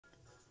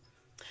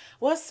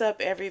What's up,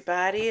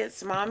 everybody?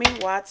 It's Mami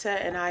Wata,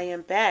 and I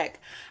am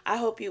back. I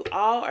hope you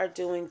all are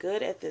doing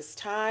good at this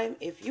time.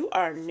 If you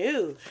are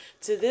new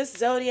to this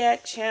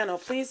Zodiac channel,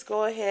 please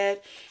go ahead,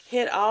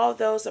 hit all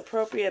those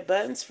appropriate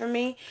buttons for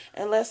me,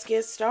 and let's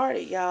get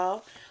started,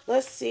 y'all.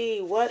 Let's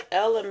see what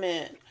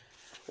element,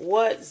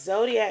 what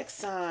Zodiac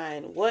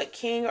sign, what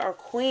king or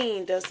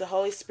queen does the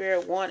Holy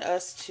Spirit want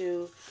us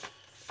to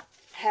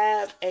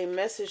have a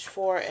message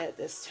for at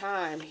this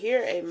time?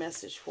 Hear a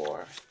message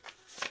for.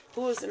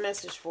 Who is the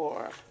message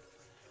for?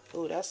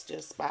 Ooh, that's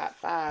just spot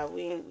 5.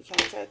 We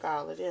can't take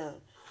all of them.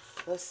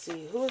 Let's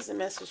see. Who is the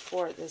message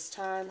for at this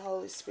time,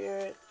 Holy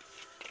Spirit?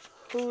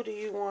 Who do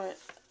you want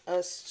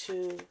us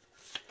to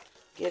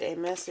get a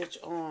message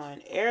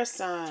on? Air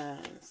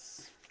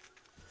signs.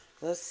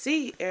 Let's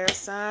see, air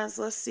signs.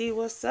 Let's see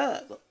what's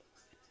up.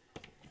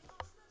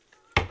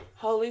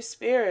 Holy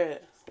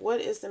Spirit,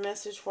 what is the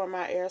message for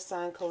my air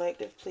sign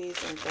collective,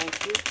 please and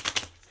thank you.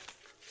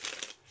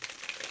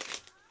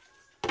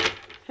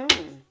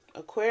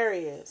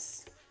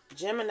 Aquarius,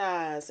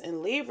 Geminis,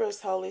 and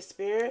Libras, Holy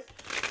Spirit.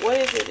 What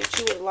is it that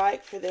you would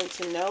like for them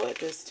to know at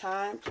this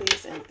time,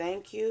 please and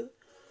thank you?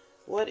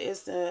 What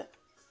is the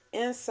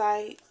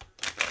insight,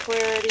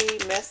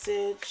 clarity,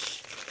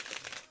 message,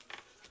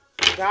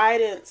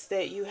 guidance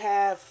that you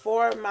have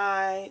for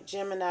my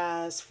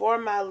Geminis, for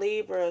my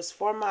Libras,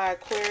 for my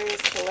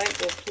Aquarius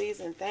collective,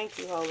 please and thank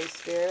you, Holy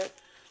Spirit?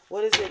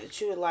 What is it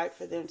that you would like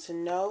for them to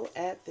know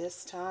at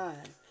this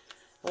time?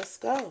 Let's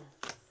go.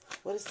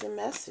 What is the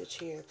message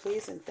here?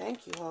 Please and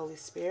thank you, Holy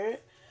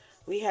Spirit.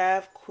 We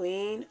have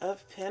Queen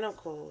of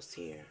Pentacles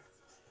here.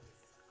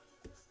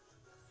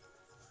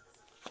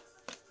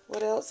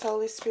 What else,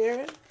 Holy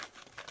Spirit?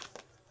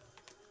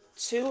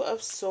 2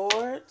 of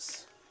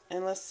Swords.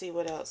 And let's see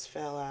what else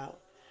fell out.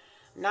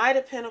 Knight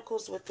of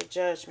Pentacles with the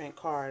Judgment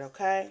card,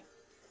 okay?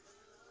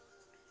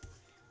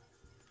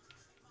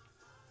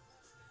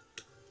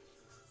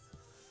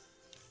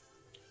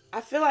 I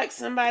feel like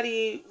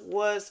somebody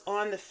was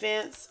on the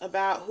fence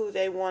about who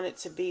they wanted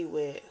to be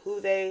with,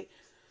 who they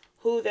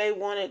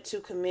wanted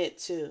to commit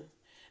to.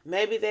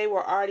 Maybe they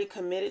were already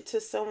committed to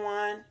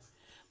someone,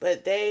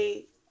 but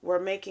they were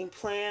making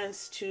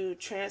plans to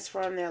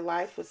transform their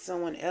life with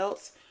someone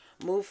else,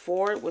 move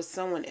forward with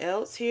someone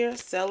else here,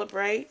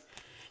 celebrate,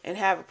 and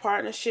have a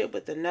partnership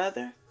with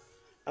another.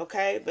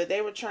 Okay, but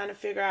they were trying to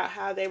figure out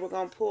how they were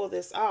going to pull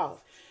this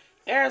off.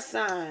 Air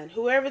sign,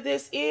 whoever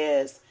this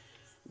is,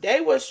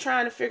 they was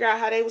trying to figure out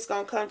how they was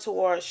going to come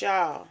towards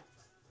y'all.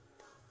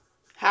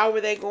 How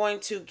were they going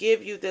to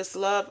give you this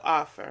love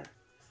offer?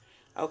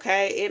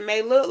 Okay, it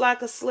may look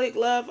like a slick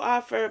love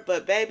offer,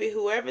 but baby,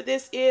 whoever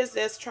this is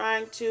that's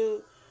trying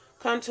to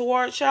come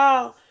towards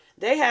y'all,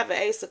 they have an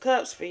Ace of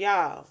Cups for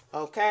y'all.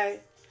 Okay,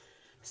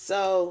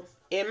 so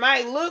it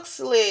might look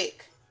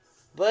slick,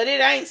 but it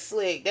ain't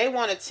slick. They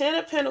want a 10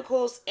 of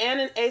Pentacles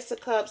and an Ace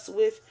of Cups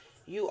with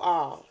you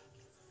all.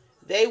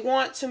 They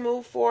want to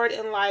move forward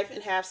in life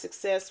and have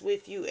success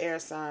with you, air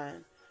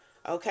sign.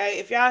 Okay,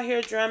 if y'all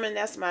hear drumming,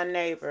 that's my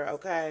neighbor,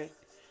 okay?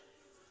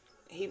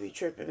 He be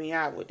tripping me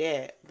out with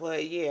that,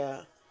 but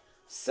yeah.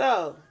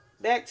 So,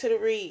 back to the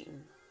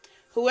reading.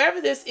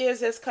 Whoever this is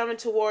that's coming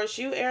towards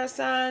you, air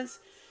signs,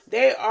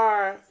 they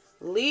are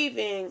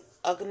leaving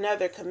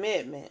another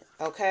commitment,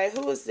 okay?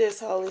 Who is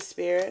this, Holy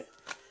Spirit?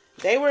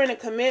 They were in a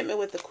commitment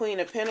with the Queen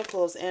of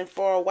Pentacles, and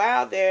for a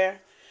while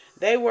there,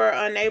 they were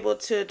unable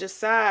to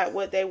decide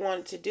what they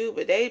wanted to do,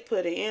 but they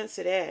put an end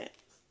to that.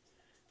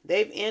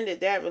 They've ended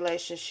that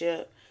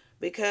relationship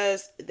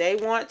because they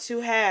want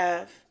to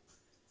have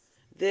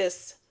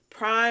this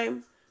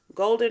prime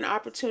golden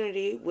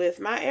opportunity with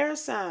my air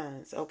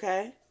signs,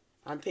 okay?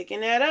 I'm picking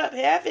that up,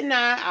 haven't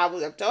I? I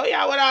told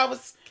y'all what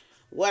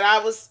I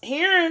was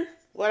hearing,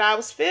 what I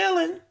was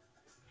feeling.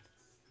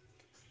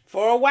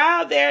 For a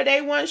while there, they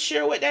weren't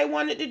sure what they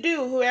wanted to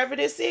do, whoever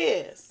this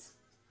is.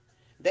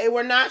 They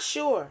were not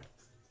sure.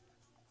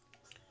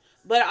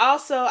 But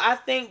also, I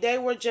think they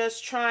were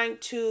just trying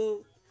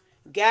to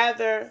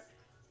gather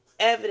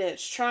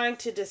evidence, trying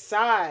to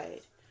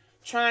decide,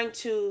 trying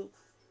to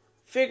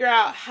figure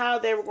out how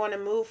they were going to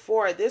move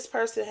forward. This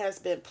person has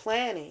been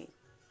planning.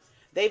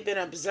 They've been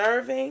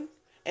observing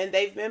and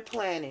they've been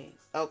planning,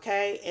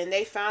 okay? And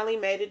they finally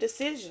made a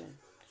decision.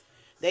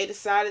 They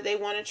decided they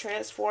want to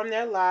transform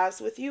their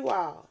lives with you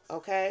all,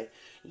 okay?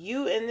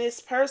 You and this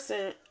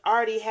person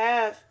already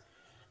have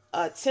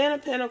a 10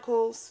 of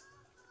Pentacles,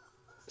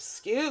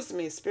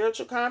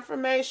 spiritual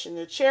confirmation,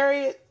 the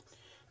Chariot,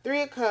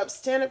 3 of Cups,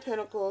 10 of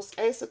Pentacles,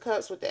 Ace of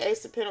Cups with the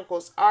Ace of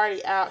Pentacles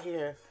already out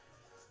here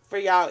for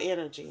y'all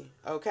energy,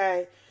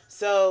 okay?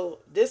 So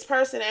this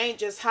person ain't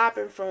just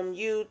hopping from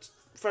you,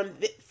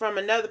 from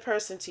another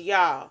person to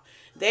y'all.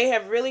 They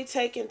have really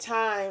taken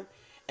time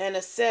and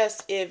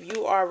assessed if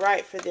you are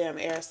right for them,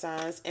 air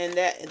signs, and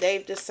that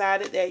they've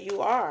decided that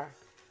you are.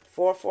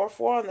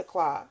 444 on the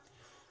clock.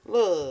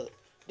 Look,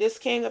 this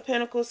King of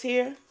Pentacles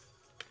here,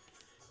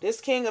 this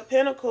King of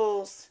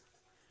Pentacles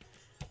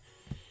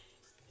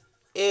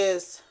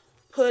is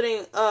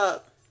putting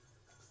up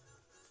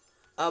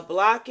a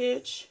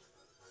blockage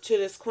to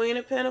this Queen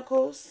of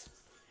Pentacles.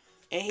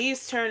 And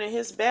he's turning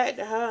his back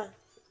to her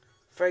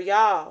for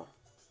y'all.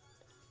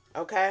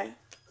 Okay?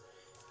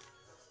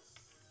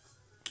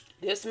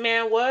 This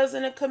man was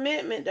in a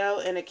commitment though,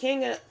 and a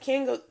king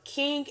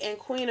and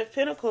queen of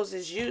pentacles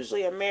is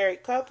usually a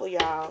married couple,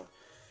 y'all.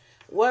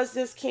 Was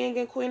this king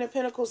and queen of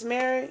pentacles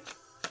married?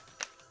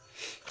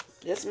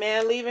 This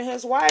man leaving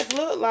his wife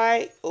look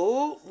like,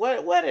 ooh,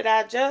 what did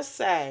I just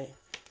say?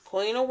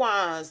 Queen of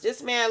Wands.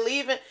 This man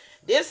leaving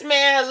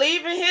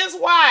his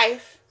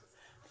wife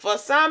for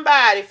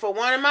somebody, for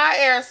one of my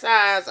air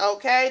signs,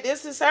 okay?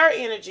 This is her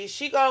energy.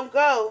 She gonna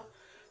go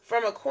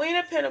from a Queen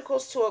of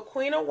Pentacles to a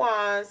Queen of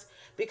Wands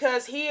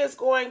because he is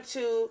going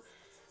to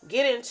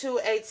get into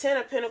a Ten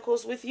of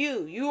Pentacles with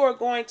you. You are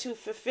going to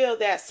fulfill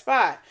that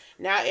spot.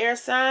 Now, air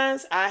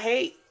signs, I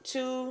hate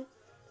to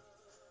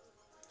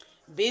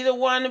be the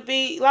one to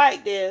be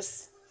like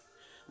this,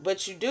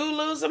 but you do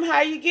lose them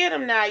how you get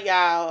them now,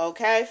 y'all,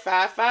 okay?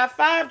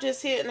 555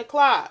 just hitting the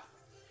clock.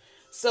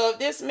 So if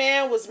this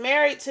man was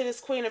married to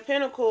this Queen of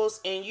Pentacles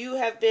and you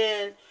have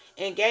been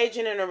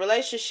engaging in a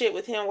relationship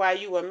with him while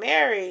you were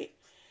married,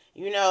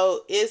 you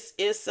know,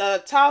 it's a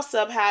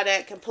toss-up how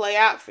that can play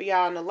out for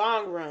y'all in the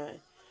long run.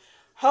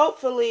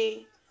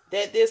 Hopefully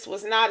that this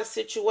was not a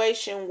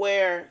situation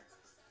where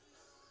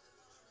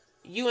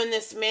you and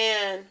this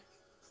man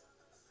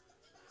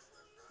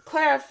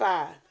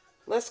clarify.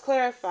 Let's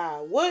clarify.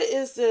 What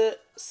is the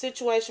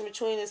situation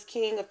between this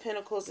King of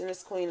Pentacles and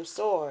this Queen of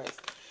Swords?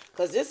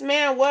 Because this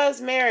man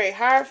was married.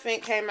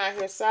 Hierophant came out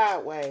here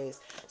sideways.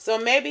 So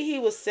maybe he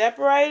was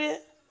separated.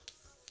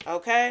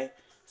 Okay.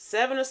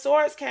 Seven of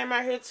Swords came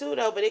out here too,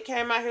 though. But it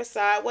came out here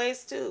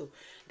sideways too.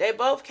 They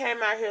both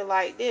came out here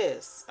like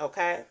this.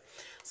 Okay.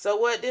 So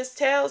what this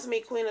tells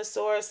me, Queen of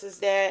Swords, is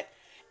that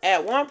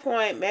at one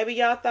point, maybe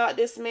y'all thought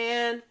this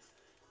man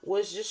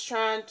was just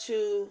trying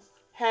to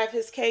have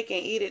his cake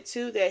and eat it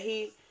too. That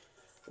he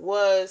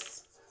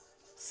was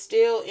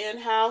still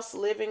in-house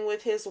living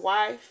with his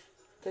wife.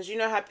 Because you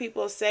know how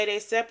people say they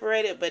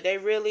separated, but they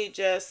really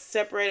just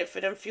separated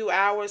for them few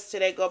hours till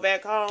they go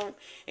back home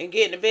and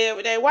get in the bed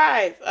with their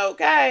wife.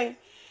 Okay?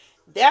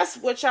 That's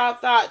what y'all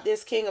thought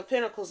this King of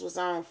Pentacles was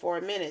on for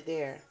a minute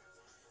there.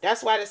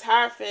 That's why this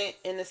Hierophant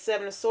and the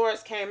Seven of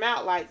Swords came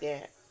out like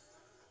that.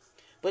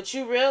 But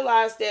you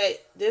realize that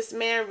this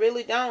man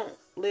really don't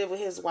live with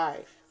his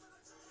wife.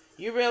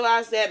 You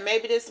realize that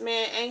maybe this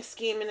man ain't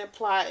scheming and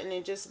plotting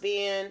and just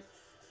being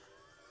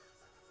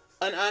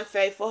an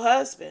unfaithful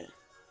husband.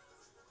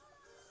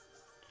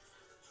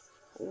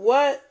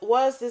 What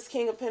was this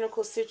King of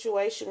Pentacles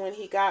situation when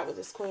he got with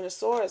this Queen of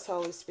Swords,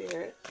 Holy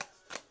Spirit?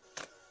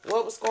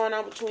 What was going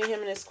on between him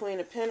and this Queen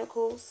of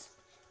Pentacles?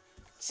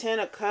 Ten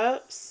of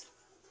Cups.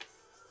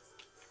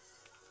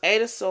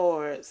 Eight of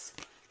Swords.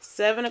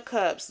 Seven of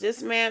Cups.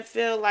 This man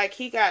feel like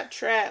he got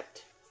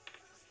trapped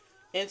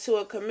into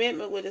a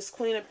commitment with this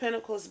Queen of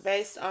Pentacles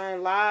based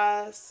on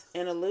lies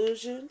and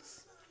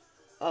illusions.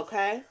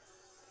 Okay?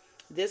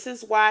 This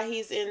is why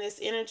he's in this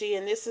energy,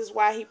 and this is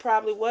why he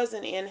probably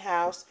wasn't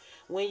in-house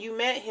when you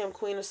met him,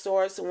 Queen of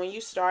Swords, and when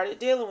you started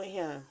dealing with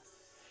him.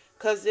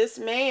 Because this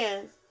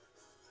man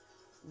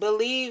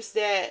believes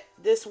that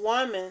this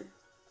woman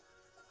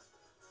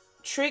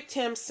tricked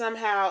him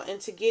somehow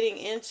into getting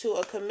into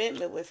a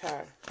commitment with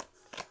her.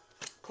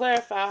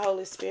 Clarify,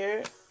 Holy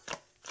Spirit.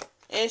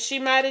 And she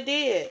might have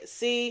did.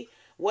 See,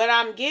 what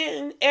I'm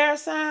getting, air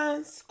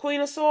signs,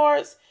 Queen of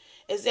Swords,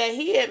 is that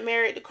he had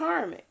married the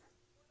karmic.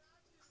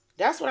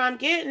 That's what I'm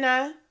getting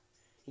now.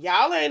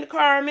 Y'all ain't the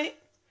karmic.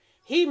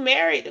 He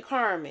married the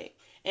karmic.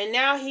 And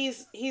now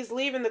he's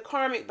leaving the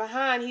karmic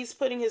behind. He's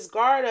putting his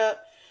guard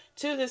up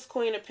to this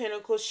Queen of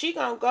Pentacles. She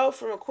gonna go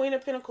from a Queen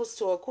of Pentacles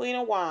to a Queen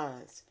of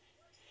Wands.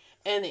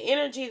 And the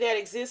energy that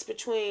exists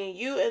between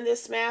you and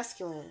this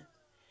masculine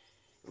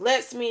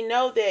lets me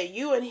know that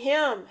you and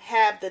him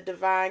have the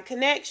divine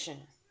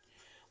connection.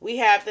 We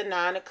have the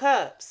Nine of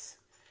Cups.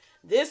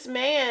 This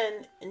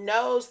man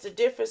knows the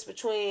difference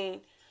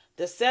between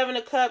the Seven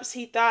of Cups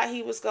he thought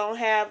he was going to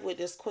have with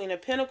this Queen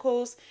of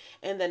Pentacles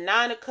and the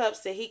Nine of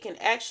Cups that he can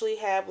actually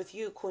have with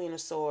you, Queen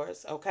of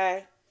Swords,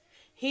 okay?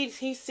 He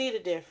see the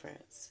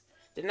difference.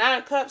 The Nine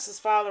of Cups is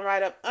falling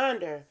right up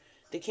under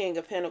the King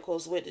of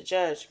Pentacles with the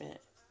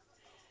Judgment.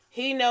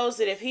 He knows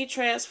that if he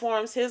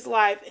transforms his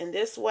life in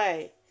this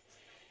way,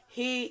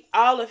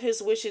 all of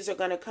his wishes are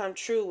going to come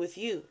true with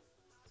you.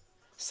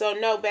 So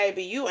no,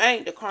 baby, you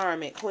ain't the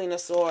karmic, Queen of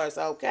Swords,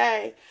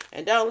 okay?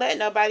 And don't let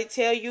nobody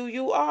tell you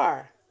you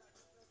are.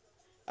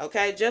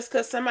 Okay, just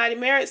because somebody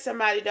married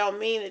somebody don't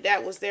mean that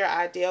that was their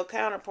ideal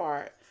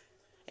counterpart.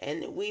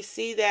 And we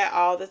see that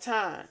all the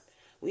time.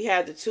 We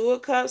have the Two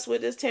of Cups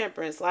with this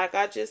Temperance, like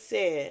I just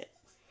said.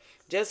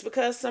 Just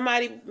because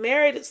somebody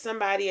married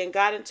somebody and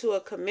got into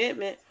a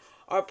commitment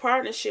or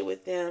partnership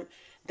with them,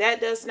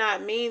 that does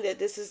not mean that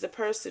this is the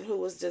person who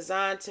was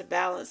designed to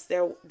balance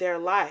their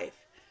life.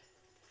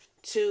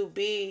 To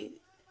be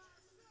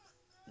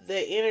the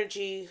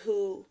energy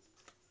who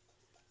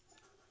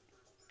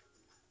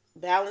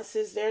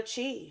balances their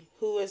chi,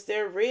 who is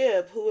their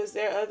rib, who is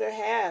their other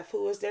half,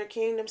 who is their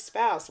kingdom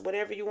spouse,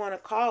 whatever you want to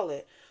call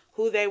it,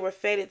 who they were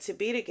fated to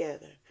be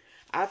together.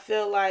 I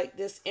feel like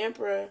this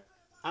emperor,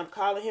 I'm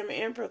calling him an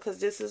emperor because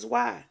this is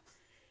why.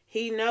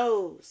 He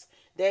knows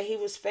that he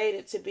was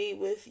fated to be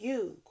with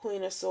you,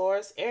 Queen of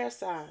Swords, air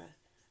sign.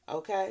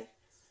 Okay?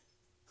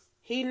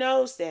 He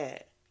knows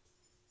that.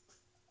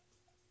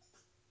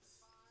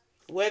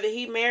 Whether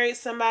he married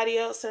somebody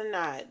else or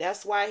not,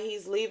 that's why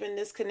he's leaving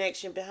this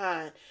connection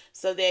behind,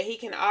 so that he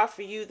can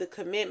offer you the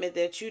commitment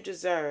that you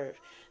deserve.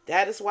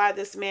 That is why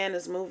this man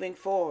is moving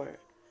forward.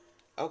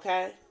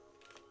 Okay?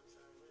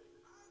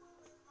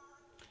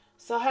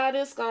 So how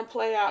this going to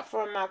play out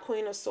for my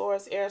Queen of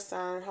Swords, air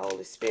sign,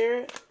 Holy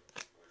Spirit?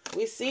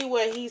 We see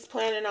what he's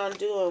planning on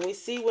doing. We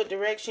see what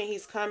direction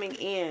he's coming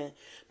in.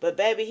 But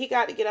baby, he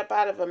got to get up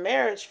out of a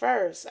marriage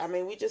first. I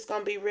mean, we just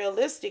going to be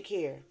realistic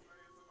here.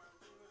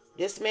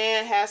 This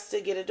man has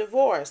to get a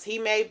divorce. He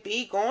may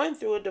be going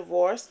through a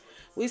divorce.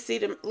 We see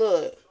the,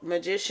 look,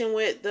 Magician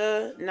with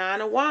the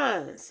 9 of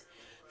Wands.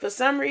 For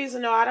some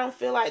reason, though, I don't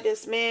feel like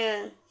this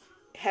man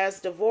has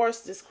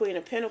divorced this Queen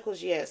of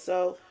Pentacles yet.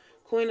 So,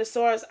 Queen of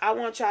Swords, I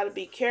want y'all to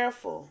be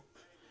careful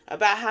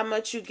about how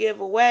much you give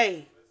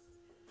away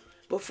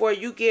before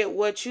you get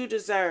what you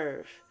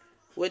deserve.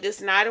 With this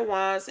Knight of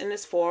Wands and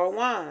this 4 of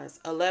Wands.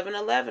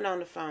 1111 on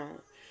the phone.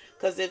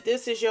 Because if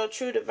this is your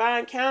true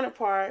divine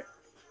counterpart,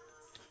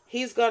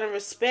 he's going to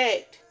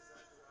respect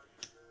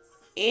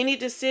any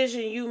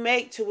decision you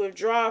make to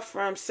withdraw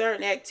from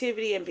certain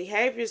activity and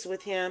behaviors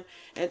with him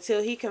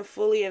until he can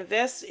fully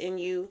invest in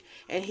you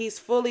and he's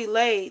fully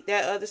laid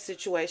that other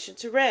situation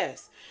to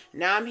rest.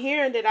 Now I'm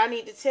hearing that I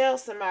need to tell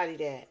somebody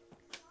that.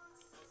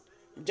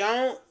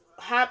 Don't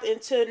hop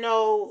into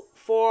no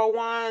 4 of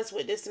Wands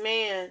with this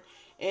man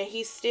and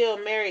he's still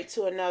married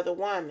to another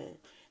woman.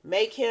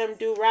 Make him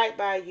do right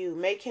by you.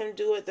 Make him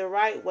do it the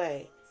right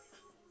way.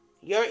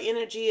 Your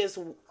energy is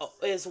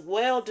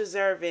well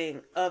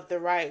deserving of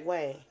the right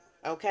way,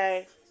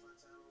 okay?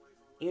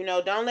 You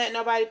know, don't let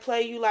nobody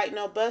play you like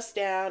no bust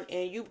down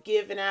and you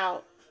giving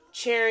out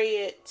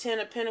Chariot,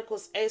 10 of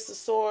Pentacles, Ace of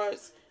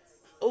Swords.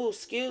 Ooh,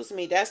 excuse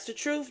me. That's the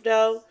truth,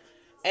 though.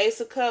 Ace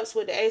of Cups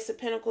with the Ace of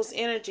Pentacles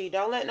energy.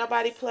 Don't let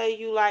nobody play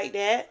you like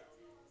that.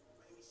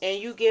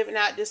 And you giving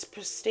out this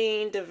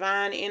pristine,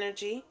 divine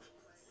energy.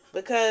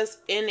 Because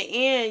in the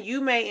end, you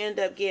may end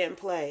up getting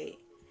played.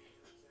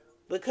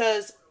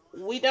 Because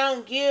we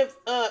don't give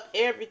up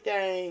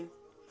everything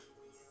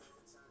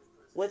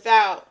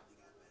without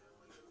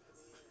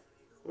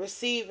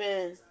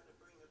receiving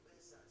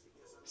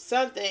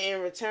something in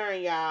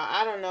return, y'all.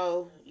 I don't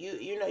know.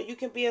 You know, you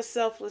can be a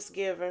selfless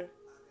giver,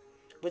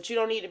 but you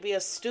don't need to be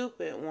a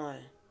stupid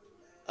one.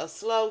 A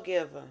slow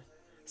giver.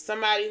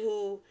 Somebody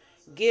who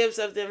gives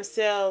of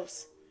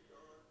themselves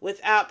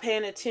without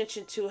paying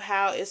attention to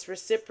how it's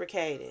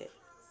reciprocated.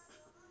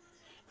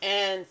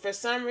 And for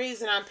some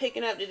reason, I'm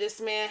picking up that this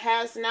man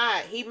has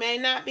not. He may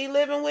not be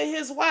living with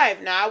his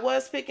wife. Now, I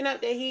was picking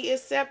up that he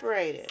is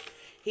separated.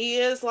 He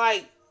is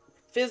like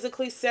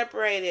physically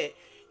separated.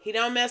 He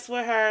don't mess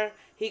with her.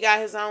 He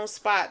got his own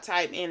spot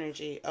type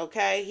energy.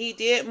 Okay. He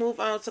did move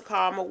on to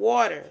calmer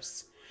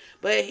waters.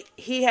 But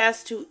he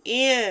has to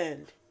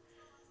end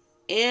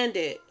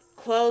it.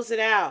 Close it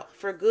out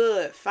for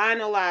good.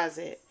 Finalize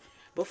it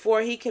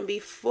before he can be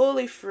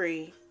fully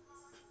free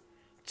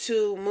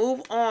to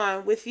move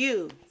on with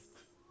you.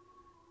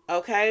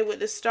 Okay, with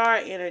the star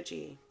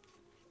energy.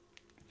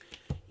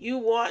 You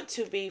want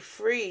to be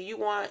free. You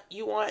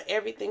want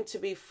everything to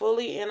be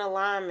fully in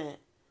alignment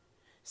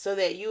so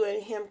that you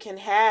and him can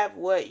have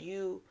what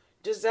you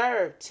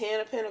deserve.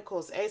 10 of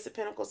Pentacles, Ace of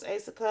Pentacles,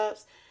 Ace of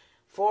Cups,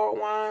 4 of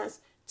Wands,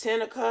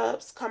 10 of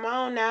Cups. Come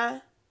on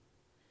now.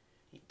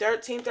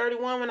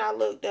 1331 when I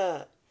looked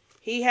up.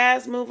 He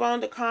has moved on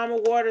to calmer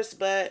waters,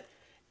 but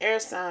air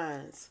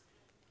signs.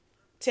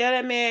 Tell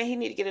that man he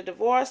need to get a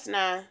divorce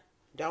now.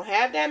 Don't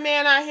have that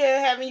man out here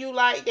having you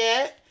like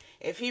that.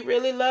 If he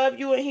really love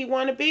you and he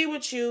want to be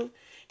with you,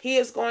 he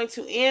is going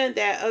to end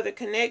that other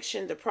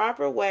connection the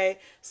proper way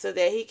so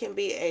that he can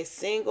be a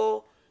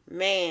single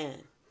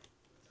man.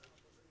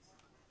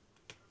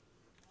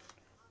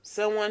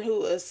 Someone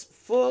who is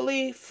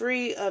fully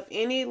free of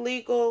any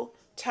legal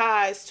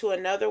ties to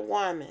another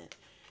woman.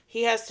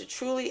 He has to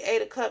truly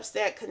 8 of Cups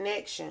that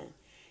connection.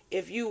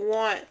 If you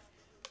want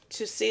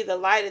to see the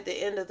light at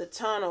the end of the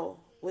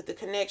tunnel with the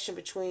connection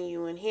between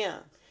you and him.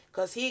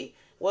 Because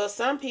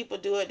some people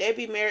do it. They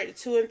be married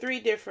to 2 and 3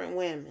 different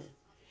women.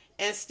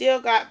 And still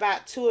got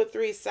about 2 or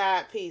 3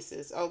 side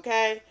pieces.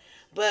 Okay?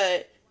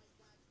 But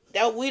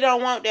we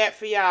don't want that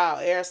for y'all,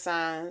 air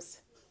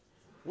signs.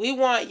 We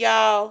want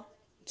y'all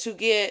to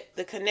get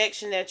the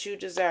connection that you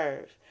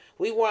deserve.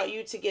 We want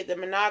you to get the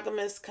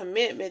monogamous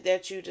commitment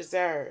that you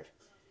deserve.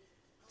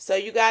 So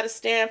you got to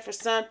stand for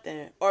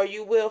something or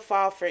you will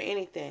fall for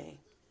anything.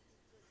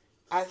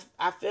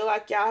 I feel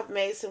like y'all have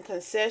made some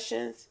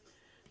concessions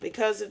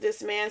because of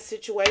this man's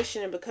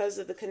situation and because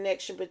of the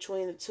connection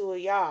between the two of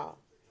y'all.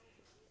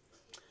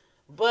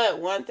 But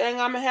one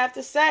thing I'm going to have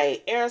to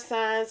say, air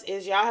signs,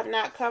 is y'all have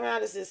not come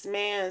out as this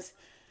man's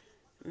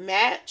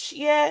match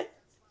yet.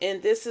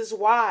 And this is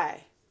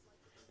why.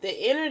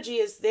 The energy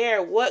is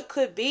there. What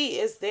could be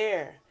is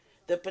there.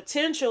 The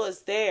potential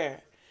is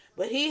there,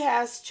 but he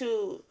has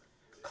to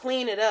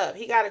clean it up.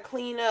 He got to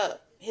clean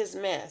up his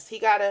mess. He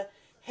got to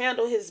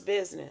handle his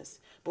business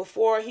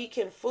before he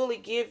can fully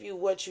give you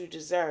what you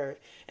deserve.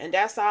 And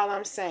that's all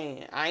I'm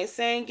saying. I ain't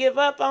saying give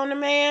up on the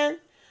man.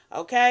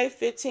 Okay,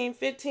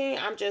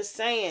 15-15. I'm just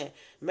saying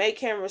make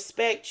him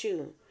respect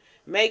you.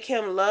 Make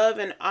him love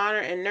and honor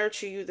and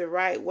nurture you the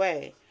right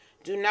way.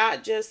 Do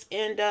not just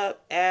end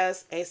up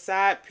as a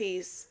side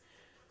piece,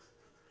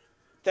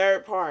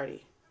 third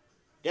party.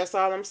 That's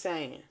all I'm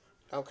saying.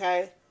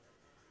 Okay?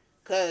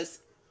 Because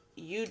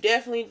you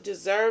definitely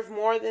deserve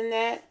more than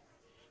that.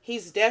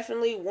 He's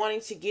definitely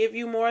wanting to give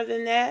you more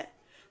than that.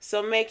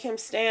 So make him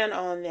stand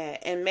on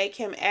that and make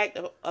him act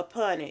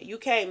upon it. You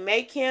can't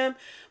make him,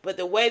 but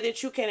the way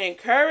that you can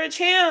encourage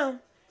him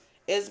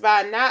is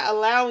by not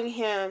allowing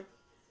him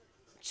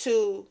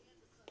to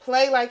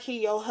play like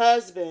he your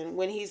husband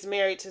when he's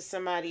married to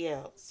somebody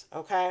else.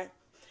 Okay?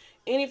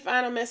 Any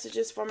final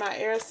messages for my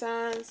air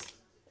signs?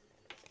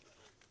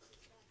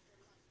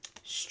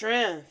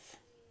 Strength.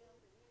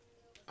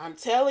 I'm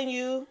telling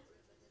you,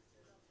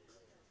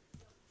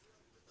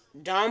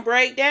 don't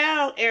break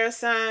down, air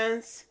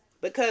signs,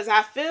 because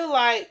I feel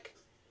like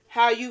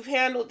how you've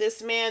handled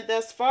this man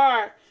thus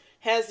far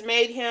has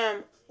made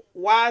him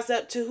wise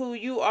up to who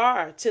you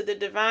are, to the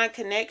divine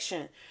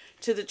connection,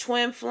 to the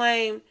twin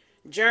flame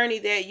journey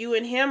that you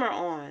and him are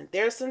on.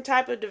 There's some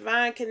type of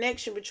divine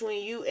connection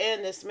between you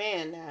and this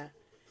man now.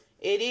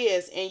 It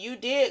is. And you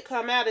did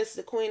come out as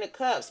the Queen of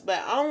Cups,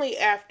 but only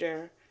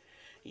after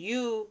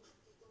you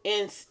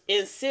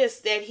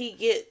insist that he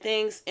get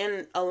things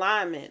in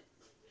alignment,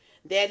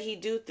 that he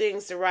do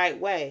things the right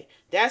way.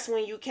 That's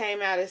when you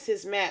came out as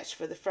his match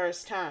for the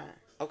first time.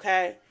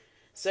 Okay?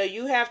 So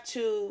you have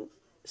to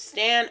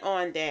stand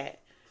on that.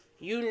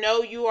 You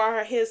know you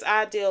are his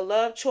ideal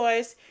love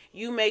choice.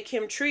 You make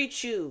him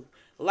treat you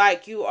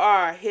like you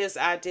are his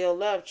ideal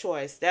love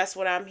choice. That's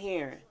what I'm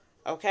hearing.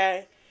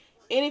 Okay?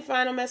 Any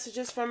final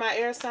messages for my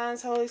air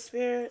signs, Holy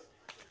Spirit?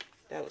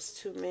 That was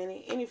too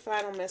many. Any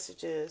final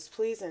messages?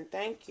 Please and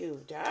thank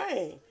you.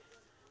 Dang.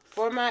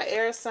 For my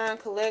air sign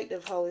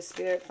collective, Holy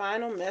Spirit,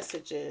 final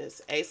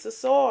messages. Ace of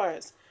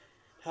Swords.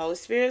 Holy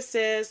Spirit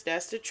says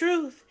that's the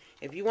truth.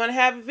 If you want to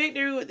have a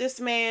victory with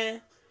this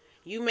man,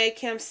 you make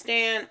him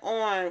stand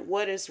on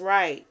what is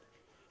right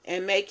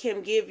and make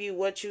him give you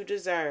what you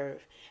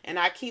deserve. And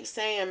I keep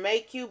saying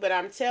make you, but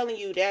I'm telling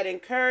you that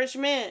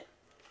encouragement,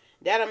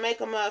 that'll make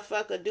a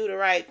motherfucker do the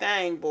right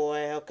thing,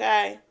 boy,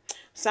 okay?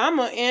 So I'm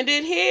going to end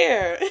it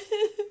here.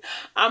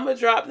 I'm going to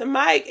drop the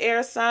mic,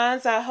 air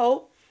signs. I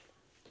hope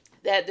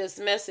that this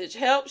message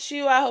helps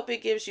you. I hope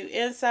it gives you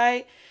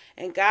insight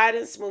and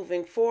guidance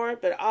moving forward.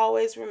 But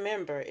always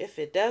remember, if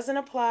it doesn't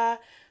apply,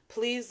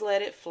 please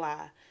let it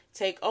fly.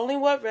 Take only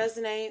what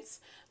resonates,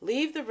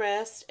 leave the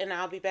rest, and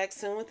I'll be back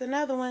soon with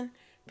another one.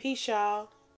 Peace, y'all.